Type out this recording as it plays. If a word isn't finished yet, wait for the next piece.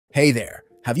Hey there,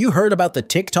 have you heard about the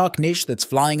TikTok niche that's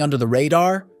flying under the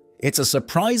radar? It's a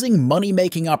surprising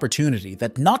money-making opportunity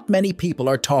that not many people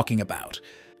are talking about.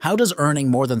 How does earning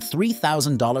more than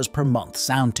 $3,000 per month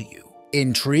sound to you?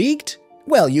 Intrigued?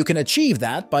 Well, you can achieve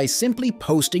that by simply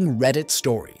posting Reddit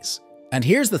stories. And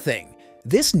here's the thing,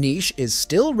 this niche is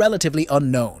still relatively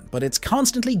unknown, but it's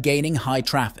constantly gaining high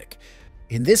traffic.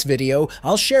 In this video,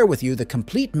 I'll share with you the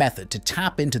complete method to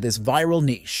tap into this viral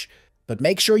niche. But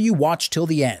make sure you watch till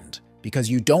the end, because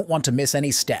you don't want to miss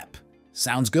any step.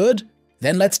 Sounds good?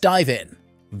 Then let's dive in.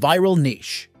 Viral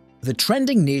niche. The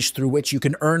trending niche through which you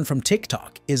can earn from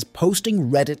TikTok is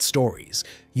posting Reddit stories.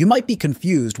 You might be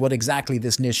confused what exactly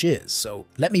this niche is, so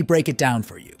let me break it down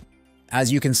for you.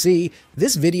 As you can see,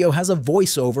 this video has a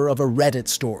voiceover of a Reddit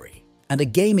story and a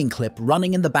gaming clip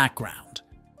running in the background.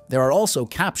 There are also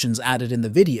captions added in the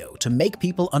video to make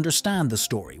people understand the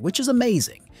story, which is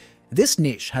amazing. This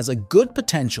niche has a good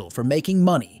potential for making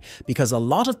money because a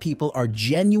lot of people are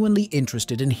genuinely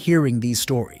interested in hearing these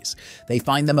stories. They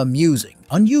find them amusing,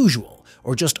 unusual,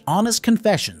 or just honest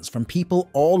confessions from people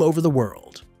all over the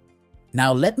world.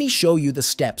 Now let me show you the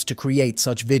steps to create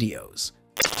such videos.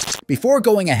 Before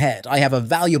going ahead, I have a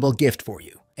valuable gift for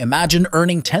you. Imagine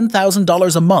earning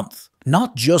 $10,000 a month,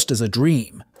 not just as a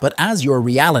dream, but as your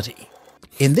reality.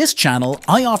 In this channel,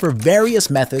 I offer various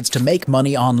methods to make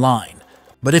money online.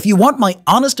 But if you want my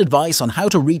honest advice on how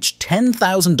to reach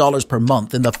 $10,000 per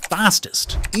month in the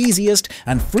fastest, easiest,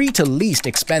 and free to least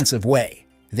expensive way,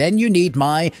 then you need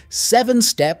my 7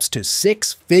 steps to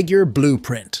 6-figure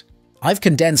blueprint. I've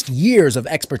condensed years of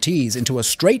expertise into a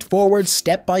straightforward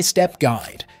step-by-step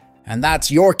guide. And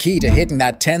that's your key to hitting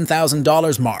that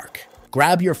 $10,000 mark.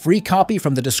 Grab your free copy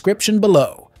from the description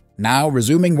below. Now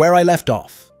resuming where I left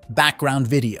off. Background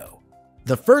video.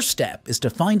 The first step is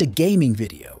to find a gaming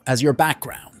video as your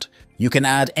background. You can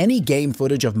add any game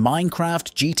footage of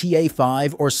Minecraft, GTA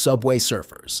 5, or Subway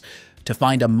Surfers. To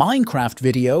find a Minecraft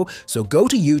video, so go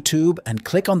to YouTube and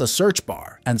click on the search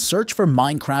bar and search for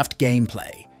Minecraft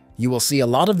gameplay. You will see a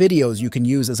lot of videos you can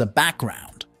use as a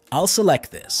background. I'll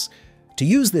select this. To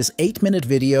use this 8-minute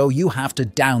video, you have to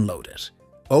download it.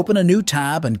 Open a new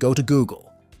tab and go to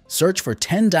Google. Search for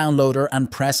 10 downloader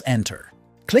and press enter.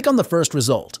 Click on the first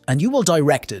result and you will be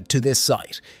directed to this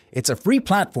site. It's a free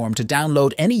platform to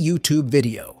download any YouTube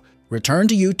video. Return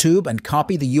to YouTube and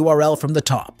copy the URL from the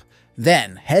top.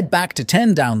 Then head back to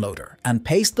 10 downloader and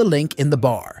paste the link in the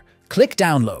bar. Click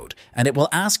download and it will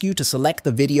ask you to select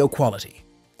the video quality.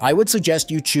 I would suggest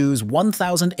you choose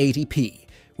 1080p,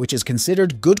 which is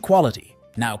considered good quality.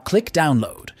 Now click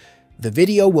download. The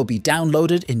video will be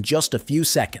downloaded in just a few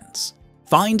seconds.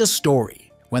 Find a story.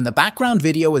 When the background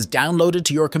video is downloaded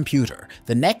to your computer,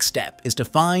 the next step is to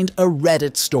find a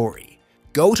Reddit story.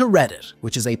 Go to Reddit,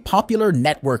 which is a popular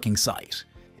networking site.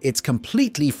 It's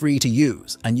completely free to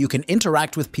use, and you can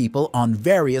interact with people on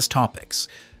various topics.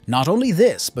 Not only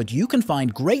this, but you can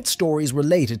find great stories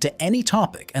related to any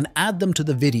topic and add them to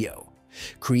the video.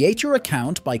 Create your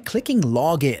account by clicking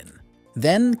Log In.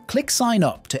 Then click Sign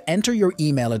Up to enter your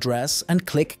email address and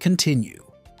click Continue.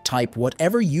 Type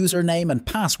whatever username and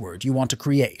password you want to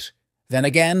create. Then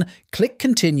again, click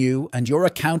Continue and your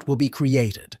account will be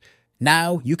created.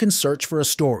 Now you can search for a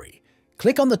story.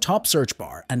 Click on the top search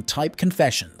bar and type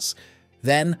Confessions.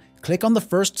 Then click on the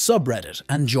first subreddit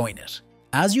and join it.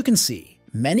 As you can see,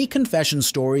 many confession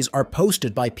stories are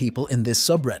posted by people in this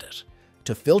subreddit.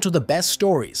 To filter the best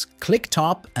stories, click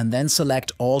Top and then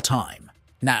select All Time.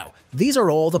 Now, these are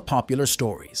all the popular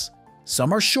stories.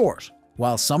 Some are short,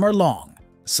 while some are long.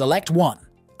 Select one.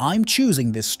 I'm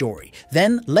choosing this story.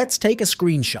 Then let's take a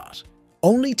screenshot.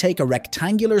 Only take a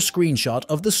rectangular screenshot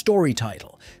of the story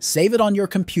title. Save it on your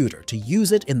computer to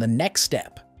use it in the next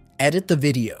step. Edit the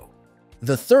video.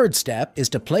 The third step is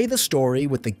to play the story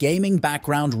with the gaming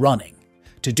background running.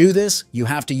 To do this, you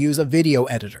have to use a video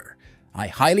editor. I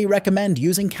highly recommend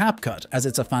using CapCut as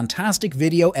it's a fantastic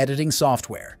video editing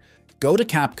software. Go to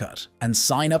CapCut and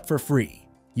sign up for free.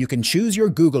 You can choose your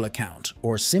Google account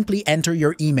or simply enter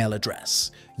your email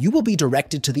address. You will be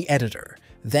directed to the editor.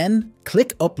 Then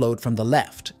click Upload from the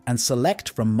left and select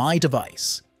from My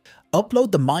Device.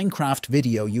 Upload the Minecraft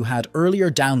video you had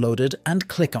earlier downloaded and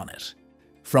click on it.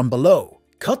 From below,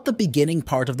 cut the beginning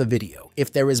part of the video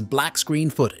if there is black screen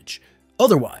footage.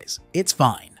 Otherwise, it's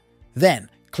fine. Then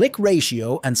click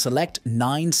Ratio and select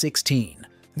 9:16.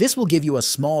 This will give you a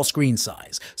small screen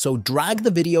size, so drag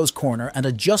the video's corner and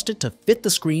adjust it to fit the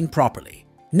screen properly.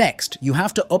 Next, you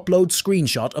have to upload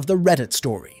screenshot of the Reddit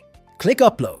story. Click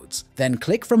Uploads, then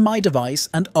click from My Device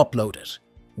and upload it.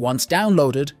 Once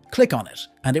downloaded, click on it,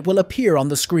 and it will appear on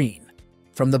the screen.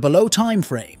 From the below time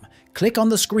frame, click on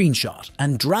the screenshot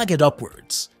and drag it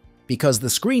upwards. Because the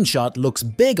screenshot looks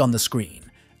big on the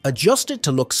screen, adjust it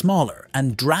to look smaller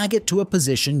and drag it to a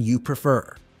position you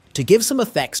prefer. To give some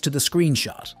effects to the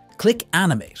screenshot, click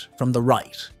Animate from the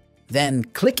right. Then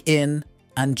click in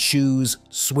and choose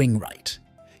Swing Right.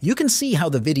 You can see how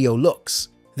the video looks.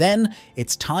 Then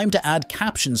it's time to add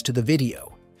captions to the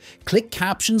video. Click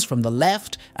Captions from the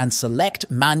left and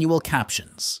select Manual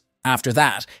Captions. After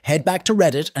that, head back to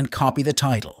Reddit and copy the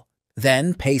title.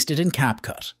 Then paste it in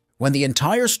CapCut. When the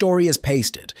entire story is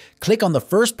pasted, click on the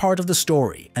first part of the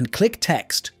story and click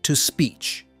Text to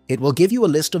Speech. It will give you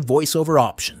a list of voiceover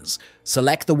options.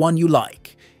 Select the one you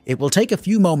like. It will take a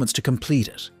few moments to complete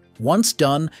it. Once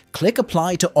done, click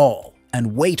Apply to All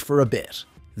and wait for a bit.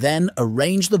 Then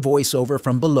arrange the voiceover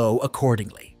from below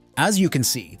accordingly. As you can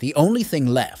see, the only thing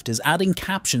left is adding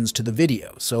captions to the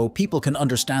video so people can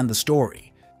understand the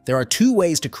story. There are two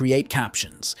ways to create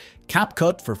captions: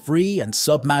 CapCut for free and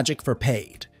Submagic for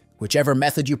paid. Whichever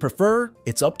method you prefer,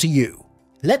 it's up to you.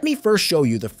 Let me first show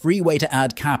you the free way to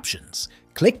add captions.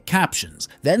 Click Captions,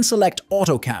 then select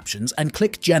Auto Captions and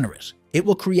click Generate. It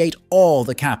will create all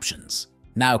the captions.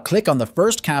 Now click on the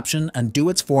first caption and do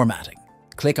its formatting.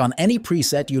 Click on any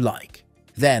preset you like.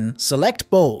 Then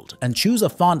select Bold and choose a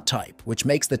font type which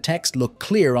makes the text look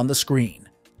clear on the screen.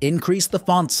 Increase the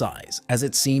font size as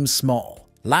it seems small.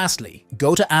 Lastly,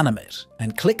 go to Animate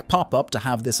and click Pop-up to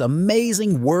have this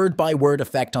amazing word-by-word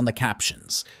effect on the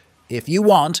captions. If you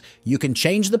want, you can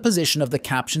change the position of the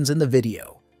captions in the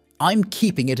video. I'm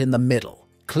keeping it in the middle.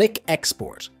 Click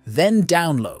Export, then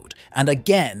Download, and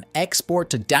again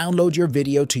export to download your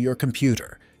video to your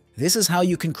computer. This is how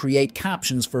you can create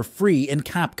captions for free in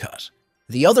CapCut.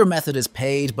 The other method is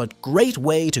paid, but great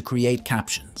way to create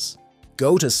captions.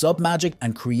 Go to Submagic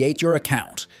and create your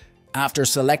account. After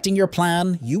selecting your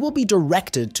plan, you will be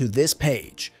directed to this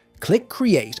page. Click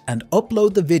Create and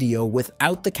upload the video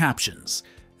without the captions.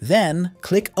 Then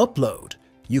click Upload.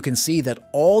 You can see that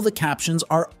all the captions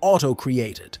are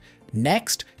auto-created.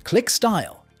 Next, click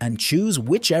Style and choose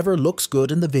whichever looks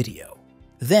good in the video.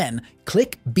 Then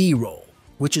click B-roll,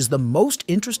 which is the most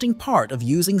interesting part of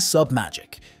using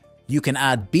Submagic. You can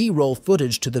add B-roll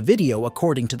footage to the video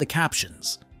according to the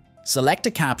captions. Select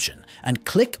a caption and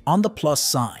click on the plus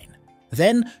sign.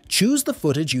 Then choose the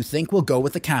footage you think will go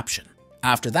with the caption.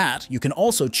 After that, you can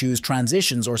also choose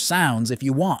transitions or sounds if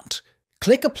you want.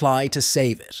 Click Apply to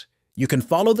save it. You can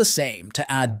follow the same to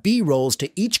add B-rolls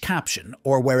to each caption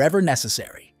or wherever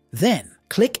necessary. Then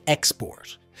click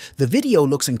Export. The video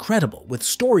looks incredible with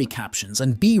story captions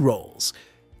and B-rolls.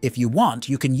 If you want,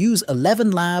 you can use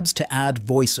 11 Labs to add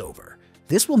voiceover.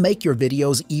 This will make your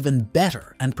videos even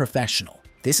better and professional.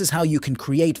 This is how you can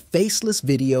create faceless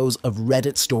videos of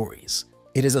Reddit stories.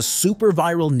 It is a super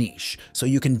viral niche, so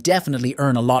you can definitely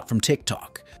earn a lot from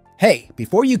TikTok. Hey,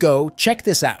 before you go, check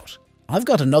this out. I've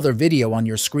got another video on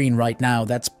your screen right now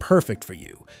that's perfect for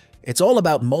you. It's all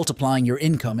about multiplying your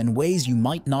income in ways you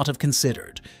might not have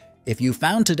considered. If you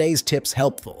found today's tips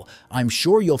helpful, I'm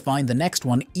sure you'll find the next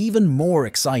one even more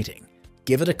exciting.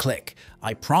 Give it a click.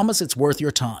 I promise it's worth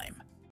your time.